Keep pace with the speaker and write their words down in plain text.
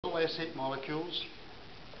little S8 molecules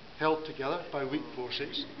held together by weak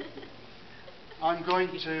forces. I'm going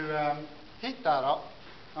to heat that up.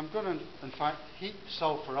 I'm going to, in fact, heat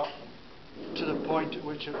sulphur up to the point at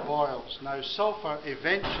which it boils. Now, sulphur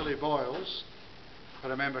eventually boils, if I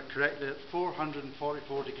remember correctly, at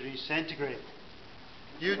 444 degrees centigrade.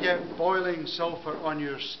 You get boiling sulphur on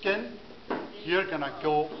your skin, you're going to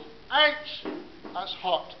go, ouch, that's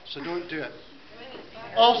hot, so don't do it.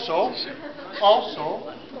 Also,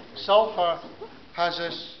 sulphur has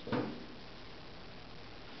this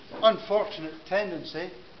unfortunate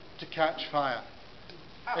tendency to catch fire.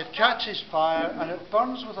 It catches fire and it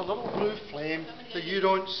burns with a little blue flame that you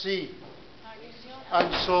don't see.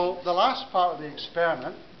 And so the last part of the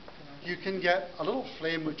experiment, you can get a little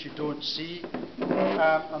flame which you don't see,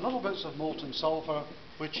 and little bits of molten sulphur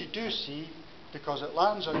which you do see because it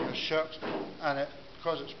lands on your shirt, and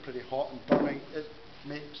because it's pretty hot and burning, it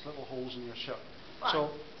makes little holes in your shirt. So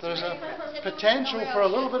there's a potential for a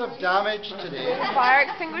little bit of damage today. Fire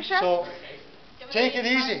extinguisher? So take it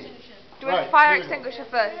easy. Do we have a fire extinguisher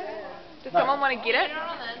first? Does someone want to get it?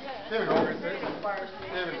 There we go. There we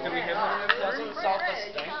go. Do we have one of those? Doesn't sulphur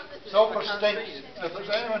stink? Sulphur stinks. If there's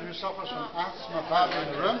anyone who suffers from asthma back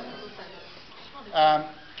in the room,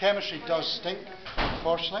 chemistry does stink,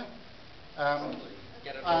 unfortunately. And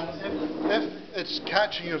if it's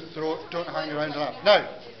catching your throat, don't hang around that. Now,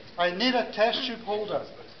 I need a test tube holder.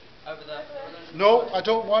 Over there. No, I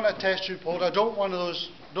don't want a test tube holder. I don't want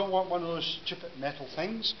one of those stupid metal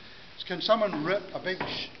things. Can someone rip a big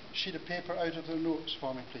sheet of paper out of their notes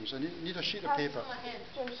for me, please? I need a sheet of paper.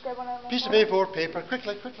 Piece of A4 paper,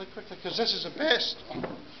 quickly, because this is the best. Oh,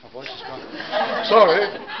 my voice is gone. Sorry,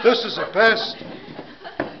 this is the best.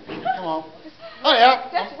 Come on. Hurry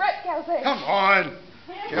up. Just rip, Kelsey. Come on.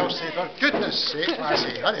 Kelsey, for goodness sake,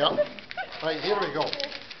 Lassie, hurry up. Right, here we go.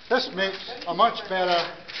 This makes a much better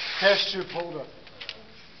test tube holder.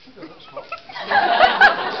 Sugar, that's hot.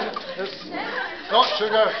 It's not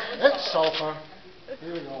sugar, it's sulphur.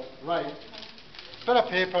 Here we go. Right. Bit of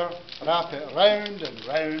paper, wrap it round and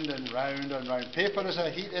round and round and round. Paper is a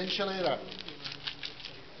heat insulator.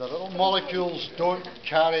 The little molecules don't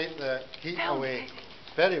carry the heat away.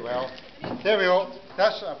 Very well. There we go.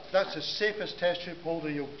 That's the safest test tube holder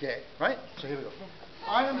you'll get. Right? So here we go.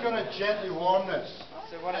 I am going to gently warm this.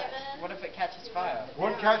 So what if it catches fire?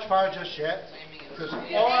 Won't catch fire just yet, because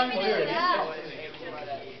all I'm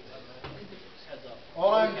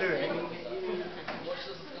doing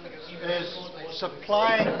is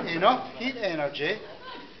supplying enough heat energy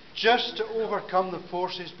just to overcome the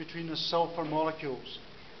forces between the sulphur molecules.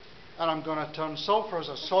 And I'm going to turn sulphur as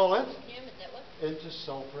a solid into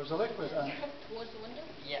sulphur as a liquid. And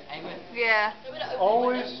yeah, aim it. Yeah.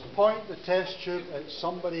 always point the test tube at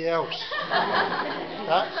somebody else.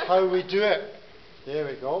 That's how we do it. There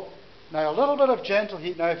we go. Now a little bit of gentle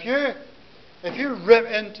heat. Now if you rip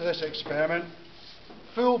into this experiment,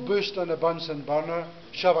 full boost on the Bunsen burner,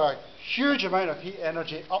 shove a huge amount of heat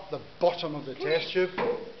energy up the bottom of the test tube,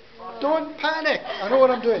 don't panic. I know what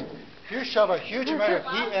I'm doing. If you shove a huge amount of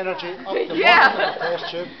heat energy up the bottom of the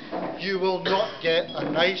test tube, you will not get a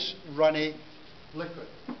nice runny liquid.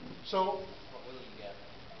 So, What will you get?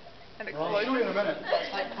 I'll show you in a minute.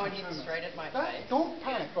 It's like pointing straight at my face. Don't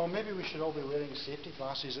panic. Or maybe we should all be wearing safety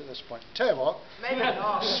glasses at this point. Tell you what, Maybe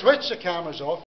not. switch the cameras off.